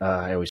Jarrett.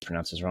 I always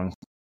pronounce this wrong.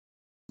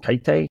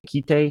 Kite?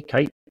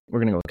 We're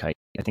going to go with Kite.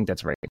 I think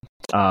that's right.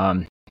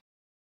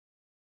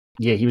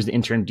 Yeah, he was the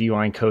intern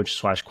D-line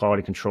coach /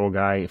 quality control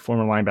guy,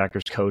 former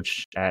linebackers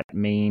coach at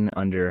Maine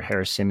under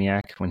Harris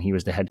Simiak when he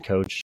was the head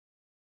coach,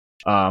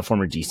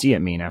 former DC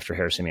at Maine after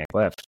Harris Simiak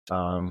left,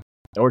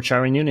 or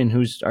Charlie Noonan,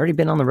 who's already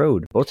been on the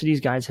road. Both of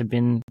these guys have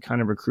been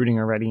kind of recruiting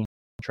already.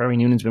 Charlie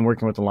Noonan's been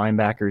working with the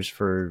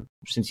linebackers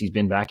since he's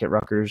been back at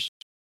Rutgers.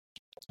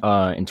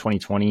 In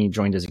 2020,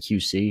 joined as a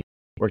QC,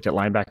 worked at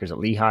linebackers at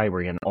Lehigh,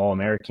 where he had an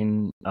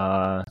All-American,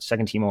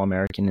 second-team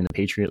All-American in the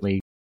Patriot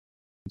League.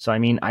 So, I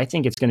mean, I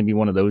think it's going to be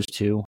one of those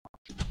two.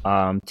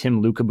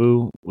 Tim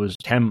Lukabu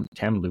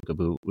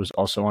was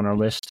also on our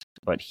list,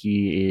 but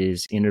he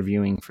is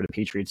interviewing for the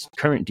Patriots'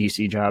 current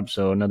DC job,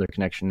 so another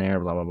connection there,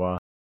 blah, blah, blah.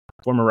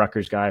 Former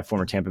Rutgers guy,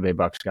 former Tampa Bay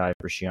Bucks guy,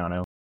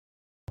 Cristiano.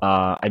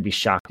 I'd be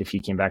shocked if he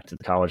came back to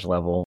the college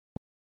level.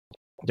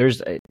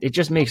 It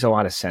just makes a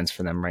lot of sense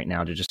for them right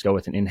now to just go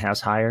with an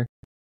in-house hire.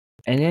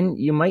 And then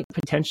you might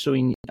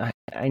potentially,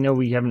 I know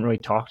we haven't really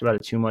talked about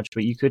it too much,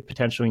 but you could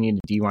potentially need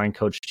a D-line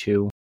coach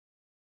too.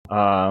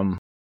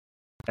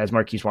 As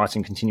Marquise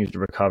Watson continues to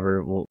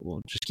recover,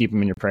 we'll just keep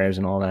him in your prayers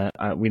and all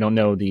that. We don't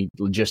know the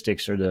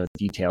logistics or the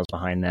details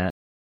behind that,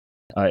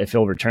 if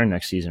he'll return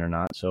next season or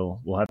not. So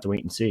we'll have to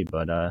wait and see.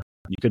 But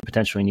you could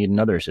potentially need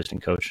another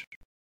assistant coach.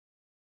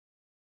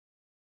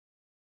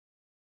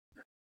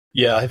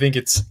 Yeah, I think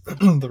it's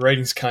the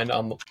writing's kind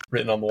of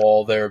written on the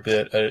wall there a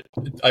bit.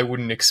 I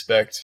wouldn't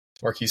expect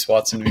Marquise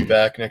Watson to be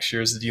back next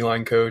year as the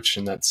D-line coach,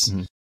 and that's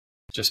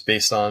just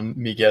based on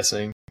me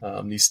guessing.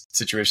 These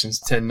situations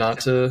tend not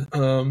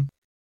to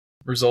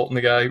result in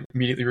the guy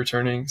immediately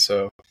returning.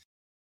 So,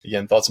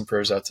 again, thoughts and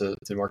prayers out to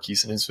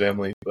Marquise and his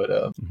family. But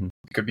it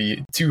could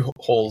be 2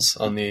 holes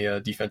on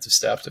the defensive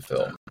staff to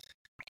fill.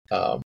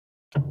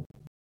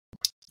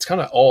 It's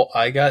kind of all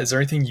I got. Is there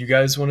anything you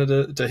guys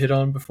wanted to hit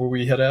on before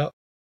we head out?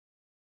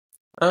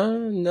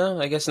 No,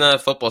 I guess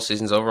not. Football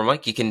season's over,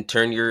 Mike. You can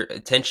turn your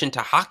attention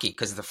to hockey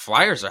because the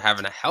Flyers are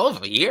having a hell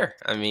of a year.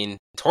 I mean,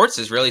 Torts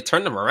has really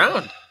turned them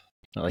around.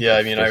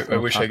 I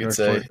wish I could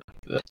say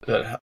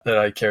that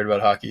I cared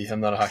about hockey. I'm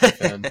not a hockey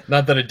fan.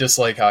 Not that I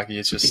dislike hockey.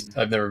 It's just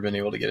I've never been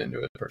able to get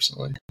into it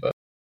personally. But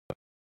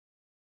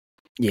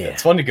yeah,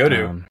 it's fun to go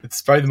to.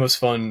 It's probably the most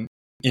fun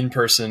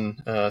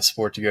in-person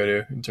sport to go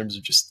to in terms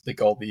of just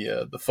like all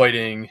the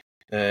fighting,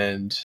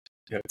 and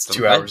it's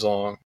 2 hours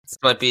long. This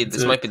might be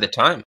the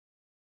time.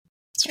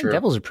 It's true.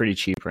 Devils are pretty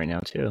cheap right now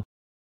too.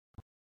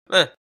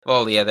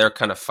 Well, yeah, they're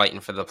kind of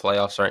fighting for the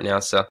playoffs right now.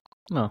 So,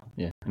 well,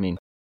 yeah, I mean,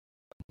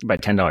 you buy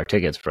 $10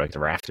 tickets for like the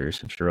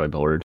rafters if you're really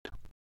bored.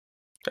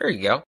 There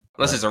you go.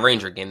 Unless it's a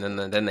Ranger game,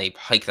 then they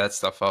hike that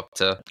stuff up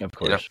to, of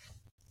course,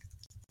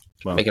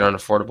 make it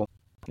unaffordable.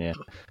 Yeah.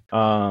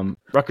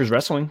 Rutgers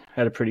wrestling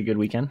had a pretty good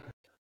weekend.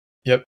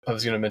 Yep, I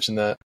was going to mention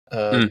that.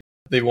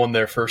 They won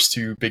their first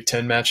 2 Big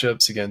Ten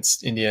matchups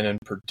against Indiana and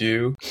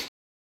Purdue.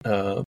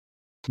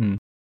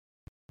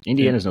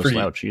 Indiana's no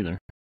slouch either.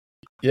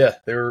 Yeah,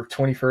 they were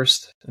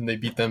 21st, and they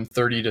beat them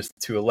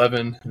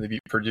 30-11, and they beat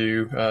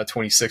Purdue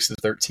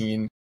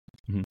 26-13.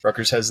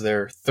 Rutgers has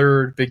their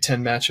 3rd Big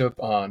Ten matchup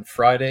on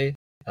Friday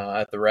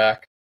at the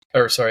RAC,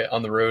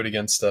 on the road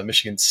against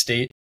Michigan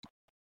State.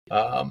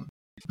 They're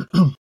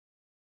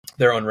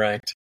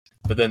unranked,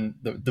 but then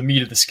the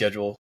meat of the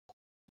schedule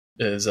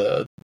is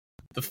the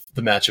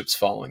matchups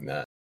following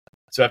that.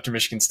 So after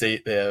Michigan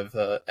State, they have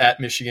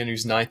at Michigan,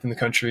 who's 9th in the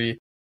country.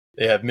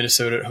 They have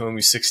Minnesota at home,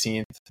 who's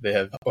 16th. They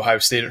have Ohio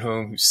State at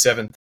home, who's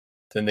 7th.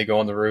 Then they go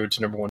on the road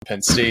to number 1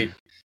 Penn State.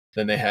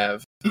 Then they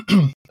have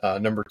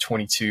number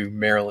 22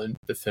 Maryland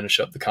to finish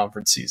up the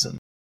conference season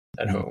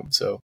at home.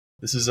 So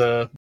this is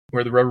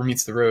where the rubber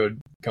meets the road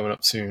coming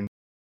up soon.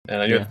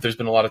 And I know there's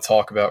been a lot of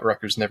talk about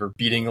Rutgers never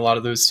beating a lot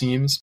of those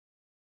teams.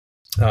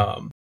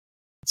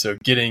 So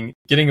getting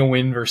a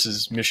win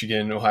versus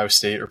Michigan, Ohio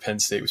State, or Penn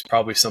State was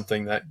probably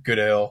something that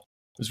Goodale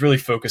was really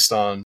focused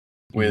on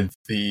with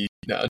the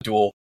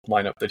dual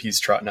lineup that he's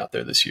trotting out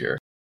there this year.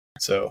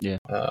 So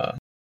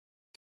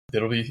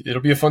it'll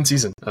be a fun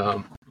season.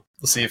 We'll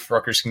see if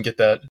Rutgers can get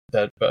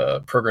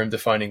that program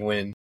defining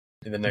win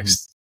in the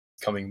next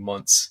coming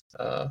months.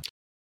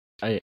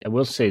 I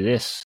will say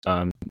this,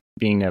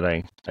 being that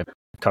I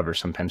cover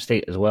some Penn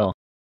State as well,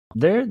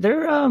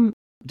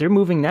 they're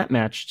moving that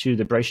match to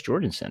the Bryce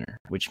Jordan Center,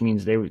 which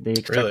means they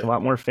expect a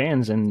lot more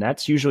fans, and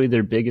that's usually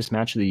their biggest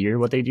match of the year.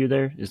 What they do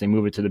there is they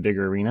move it to the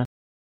bigger arena.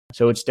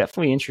 So it's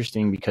definitely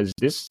interesting because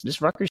this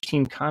Rutgers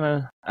team kind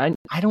of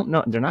I don't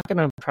know, they're not going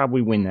to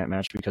probably win that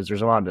match because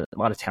there's a lot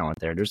of talent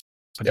there. There's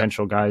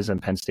potential guys on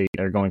Penn State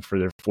that are going for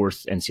their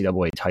 4th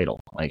NCAA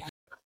title.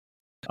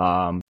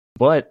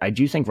 But I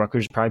do think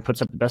Rutgers probably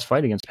puts up the best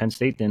fight against Penn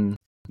State than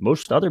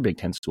most other Big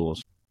Ten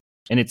schools.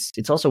 And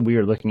it's also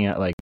weird looking at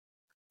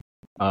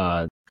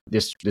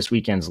this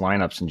weekend's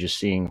lineups and just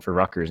seeing for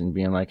Rutgers and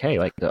being like, hey,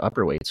 like the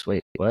upper weights,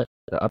 wait, what?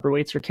 The upper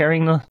weights are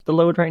carrying the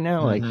load right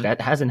now? Like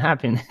that hasn't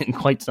happened in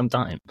quite some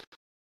time.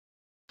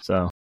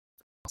 So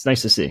it's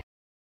nice to see.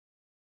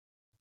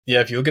 Yeah,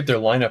 if you look at their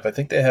lineup, I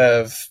think they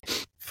have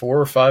 4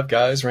 or 5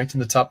 guys ranked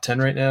in the top 10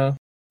 right now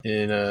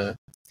in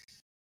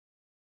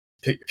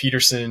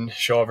Peterson,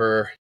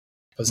 Shawver,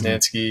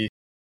 Poznansky,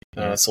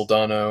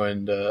 Soldano,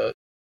 and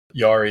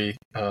Yari.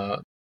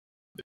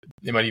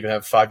 They might even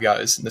have 5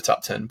 guys in the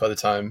top 10 by the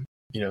time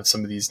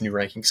some of these new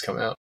rankings come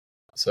out.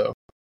 So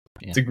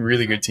it's a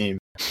really good team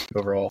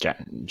overall.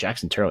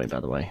 Jackson Turley, by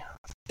the way,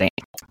 damn,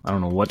 I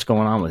don't know what's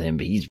going on with him,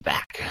 but he's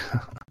back.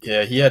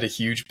 Yeah, he had a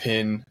huge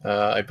pin,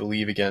 I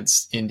believe,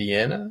 against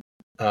Indiana.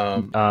 He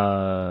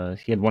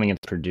had one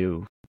against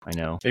Purdue. I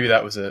know. Maybe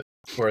that was it,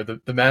 where the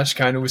match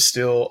kind of was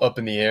still up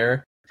in the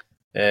air,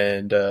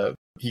 and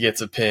he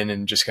gets a pin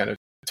and just kind of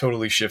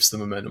totally shifts the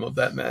momentum of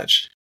that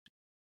match.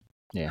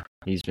 Yeah,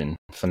 he's been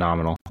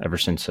phenomenal ever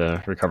since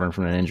recovering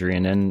from an injury.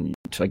 And then,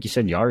 like you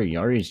said,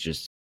 Yari is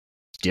just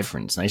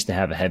different. It's nice to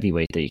have a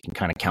heavyweight that you can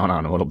kind of count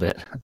on a little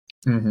bit.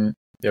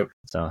 Yep.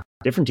 So,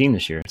 different team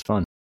this year. It's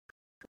fun.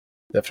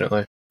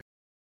 Definitely.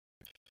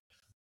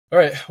 All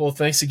right. Well,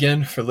 thanks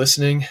again for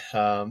listening.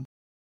 You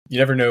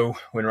never know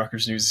when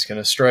Rutgers News is going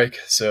to strike,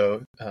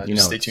 so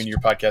just stay tuned to your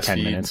podcast 10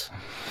 feed. minutes.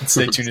 And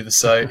stay tuned to the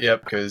site,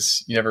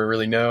 because you never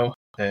really know.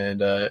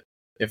 And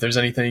if there's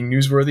anything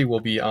newsworthy, we'll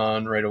be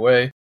on right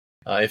away.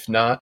 If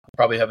not, we'll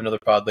probably have another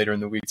pod later in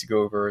the week to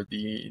go over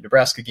the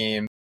Nebraska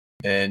game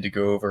and to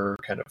go over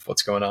kind of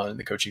what's going on in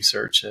the coaching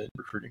search and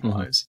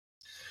recruiting-wise.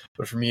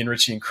 But for me and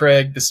Richie and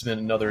Craig, this has been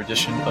another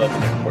edition of the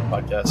Nick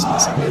Report Podcast.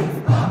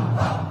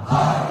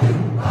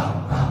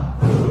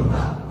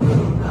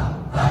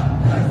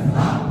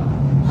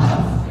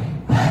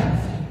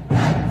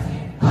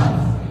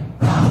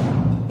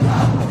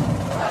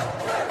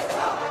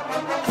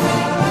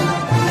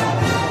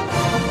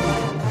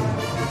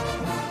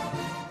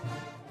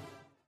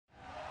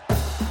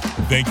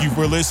 Thank you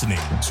for listening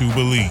to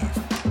Believe.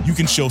 You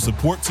can show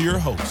support to your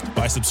host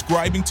by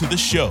subscribing to the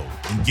show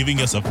and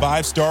giving us a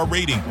 5-star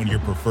rating on your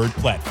preferred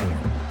platform.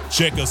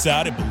 Check us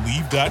out at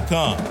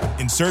Believe.com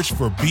and search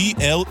for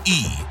BLEAV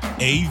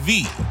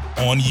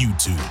on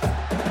YouTube.